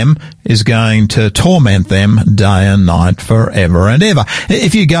devour them is going to torment them day and night forever and ever.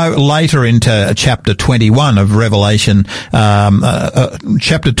 If you go later into chapter 21 of Revelation,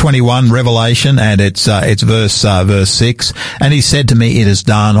 chapter 21 Revelation, and it's verse 6, and he said to me, it is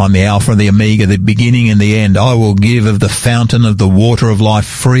done. I'm the Alpha and the Omega, the beginning and the end. I will give of the fountain of the water of life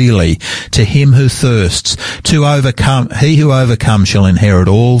freely to him who thirsts. He who overcomes shall inherit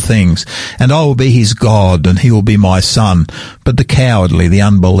all things, and I will be his God, and he will be my son. But the cowardly, the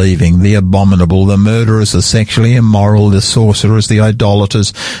unbelieving, the abominable, the murderers, the sexually immoral, the sorcerers, the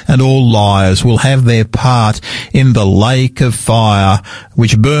idolaters, and all liars will have their part in the lake of fire,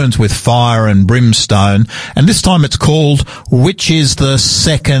 which burns with fire and brimstone. And this time it's called, which is the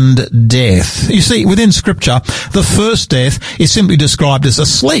second death. You see, within Scripture, the first death is simply described as a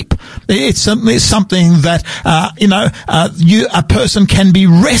sleep. It's something that, a person can be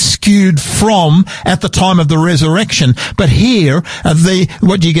rescued from at the time of the resurrection. But here,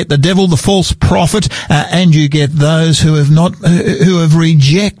 what you get, the devil, the false prophet, and you get those who have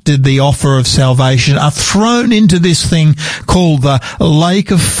rejected the offer of salvation, are thrown into this thing called the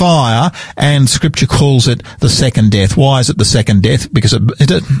lake of fire, and Scripture calls it the second death. Why is it the second death? Because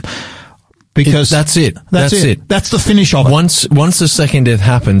Because that's it. That's it. That's the finish of it. Once the second death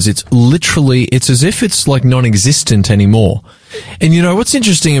happens, it's as if it's like non-existent anymore. And you know, what's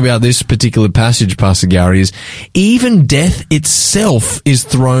interesting about this particular passage, Pastor Garry, is even death itself is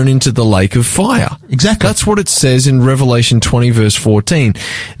thrown into the lake of fire. Exactly. That's what it says in Revelation 20 verse 14.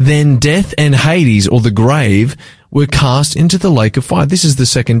 Then death and Hades, or the grave, were cast into the lake of fire. This is the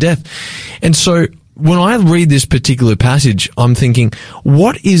second death. And so, when I read this particular passage, I'm thinking,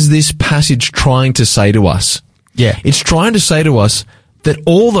 what is this passage trying to say to us? Yeah. It's trying to say to us that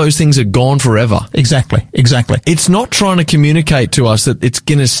all those things are gone forever. Exactly. It's not trying to communicate to us that it's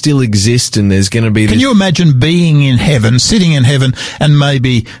going to still exist and there's going to be this. Can you imagine being in heaven, sitting in heaven, and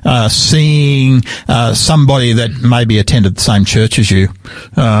maybe seeing somebody that maybe attended the same church as you?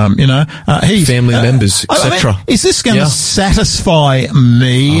 Family members, etc. Is this going to satisfy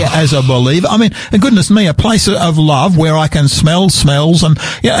me as a believer? I mean, goodness me, a place of love where I can smell smells, and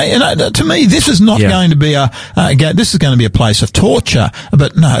to me, this is not going to be this is going to be a place of torture.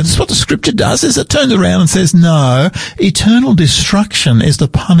 But no, this is what the scripture does, is it turns around and says, no, eternal destruction is the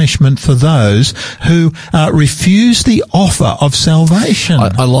punishment for those who refuse the offer of salvation.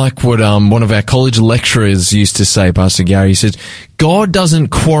 I like what one of our college lecturers used to say, Pastor Garry. He said, God doesn't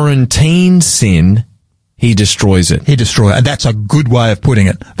quarantine sin, he destroys it. He destroys it. That's a good way of putting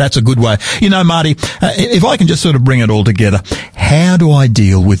it. That's a good way. You know, Marty, if I can just sort of bring it all together, how do I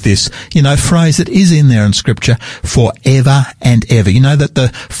deal with this, phrase that is in there in scripture, forever and ever? You know, that the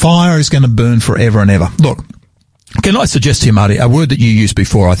fire is going to burn forever and ever. Look, can I suggest to you, Marty, a word that you used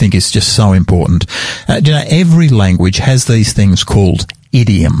before I think is just so important. Every language has these things called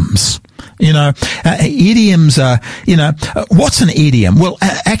idioms. Idioms are, what's an idiom? Well,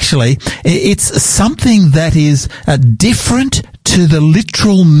 actually, it's something that is different to the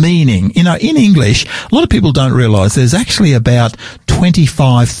literal meaning. In English, a lot of people don't realise there's actually about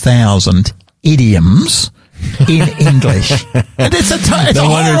 25,000 idioms in English. And it's no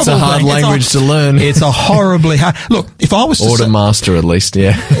wonder it's a hard language to learn. It's a horribly hard. Look, if I was to to master at least,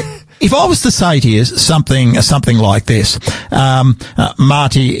 If I was to say to you something like this,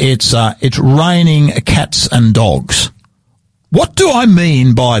 Marty, it's raining cats and dogs. What do I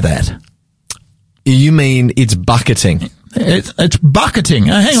mean by that? You mean it's bucketing. It's bucketing.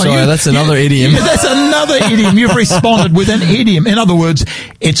 Hang on. Sorry, that's another idiom. That's another idiom. You've responded with an idiom. In other words,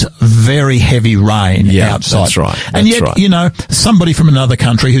 it's very heavy rain outside. That's right. And yet, somebody from another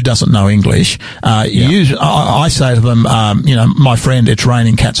country who doesn't know English, I say to them, my friend, it's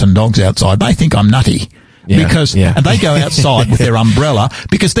raining cats and dogs outside. They think I'm nutty. Because they go outside with their umbrella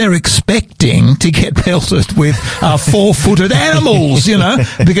because they're expecting to get pelted with 4-footed animals,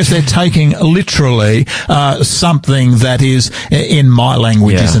 because they're taking literally something that is, in my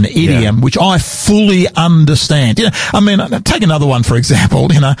language, is an idiom, which I fully understand. Take another one, for example.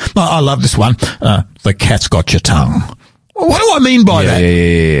 I love this one. The cat's got your tongue. What do I mean by that?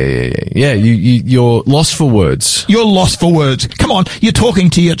 Yeah. You're lost for words. You're lost for words. Come on, you're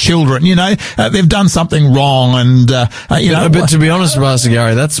talking to your children. They've done something wrong, and But to be honest, Pastor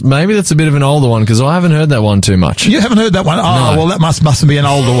Garry, that's a bit of an older one because I haven't heard that one too much. You haven't heard that one? Oh, well, that must be an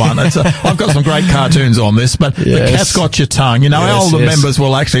older one. I've got some great cartoons on this, but the cat's got your tongue. Our older members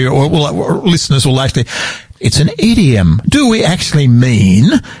will actually, or listeners will actually. It's an idiom. Do we actually mean,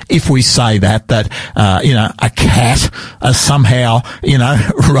 if we say that, a cat somehow,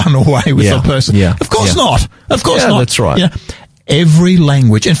 run away with a person? Yeah. Of course not. Of course not. That's right. Every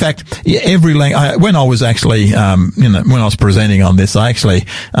language. In fact, when I was actually, when I was presenting on this, I actually,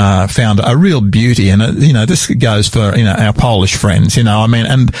 found a real beauty. And, this goes for, our Polish friends, and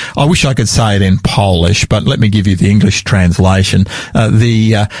I wish I could say it in Polish, but let me give you the English translation.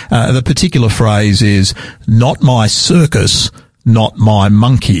 The particular phrase is, not my circus, not my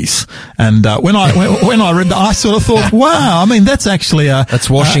monkeys. And when I read that, I sort of thought, wow, that's actually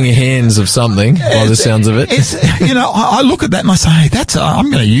that's washing your hands of something by the sounds of it. It's, I look at that and I say, hey, I'm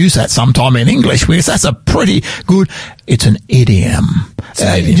going to use that sometime in English because that's a pretty good, it's an idiom. It's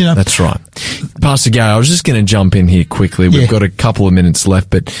an idiom. That's right. Pastor Garry, I was just going to jump in here quickly. We've got a couple of minutes left,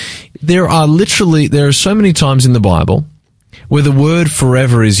 but there are so many times in the Bible where the word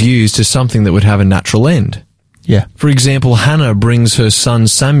forever is used to something that would have a natural end. Yeah. For example, Hannah brings her son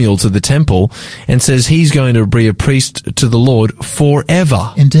Samuel to the temple and says he's going to be a priest to the Lord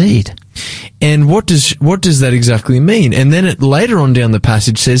forever. Indeed. And what does that exactly mean? And then later on down the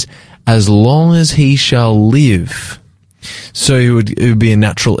passage says, as long as he shall live. So it would be a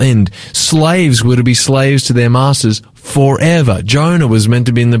natural end. Slaves were to be slaves to their masters forever. Jonah was meant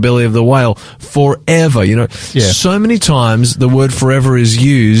to be in the belly of the whale forever. So many times the word forever is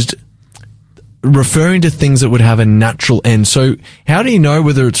used referring to things that would have a natural end. So how do you know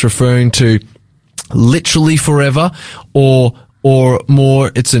whether it's referring to literally forever or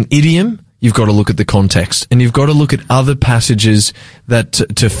more it's an idiom? You've got to look at the context, and you've got to look at other passages that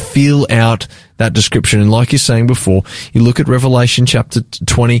to fill out that description. And like you're saying before, you look at Revelation chapter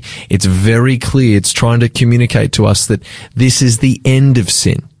 20, it's very clear. It's trying to communicate to us that this is the end of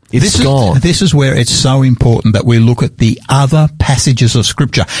sin. It's gone. This is where it's so important that we look at the other passages of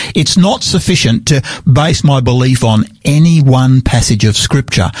Scripture. It's not sufficient to base my belief on any one passage of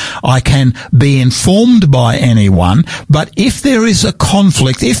Scripture. I can be informed by anyone, but if there is a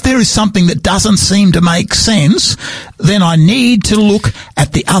conflict, if there is something that doesn't seem to make sense, then I need to look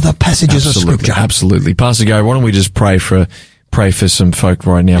at the other passages of Scripture. Absolutely. Pastor Garry, why don't we just pray for some folk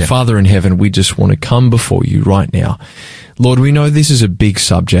right now. Yeah. Father in heaven, we just want to come before you right now. Lord, we know this is a big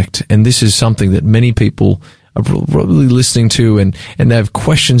subject, and this is something that many people are probably listening to, and they have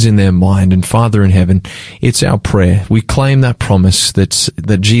questions in their mind. And Father in heaven, it's our prayer. We claim that promise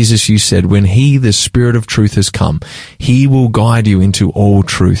that Jesus, you said, when He, the Spirit of truth, has come, He will guide you into all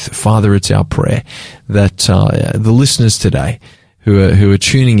truth. Father, it's our prayer that the listeners today who are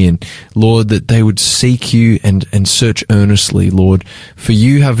tuning in, Lord, that they would seek you and search earnestly, Lord, for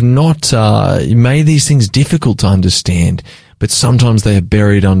you have not made these things difficult to understand, but sometimes they are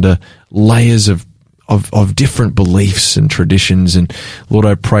buried under layers of different beliefs and traditions. And Lord,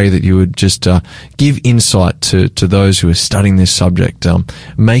 I pray that you would just give insight to those who are studying this subject.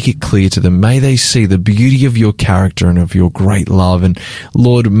 Make it clear to them. May they see the beauty of your character and of your great love. And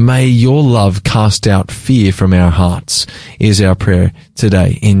Lord, may your love cast out fear from our hearts, is our prayer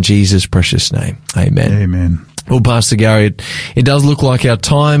today. In Jesus' precious name. Amen. Amen. Well, Pastor Garry, it does look like our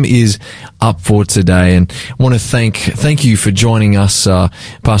time is up for today, and I want to thank you for joining us,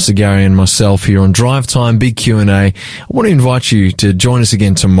 Pastor Garry and myself here on Drive Time Big Q&A. I want to invite you to join us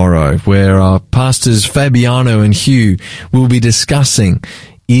again tomorrow, where Pastors Fabiano and Hugh will be discussing,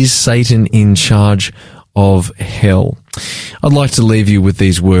 is Satan in charge of hell? I'd like to leave you with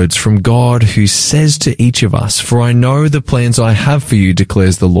these words from God, who says to each of us, "For I know the plans I have for you,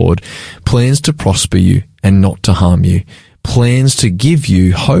 declares the Lord, plans to prosper you and not to harm you, plans to give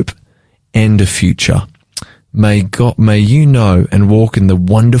you hope and a future." May you know and walk in the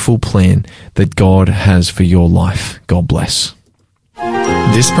wonderful plan that God has for your life. God bless.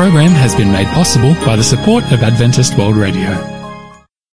 This program has been made possible by the support of Adventist World Radio.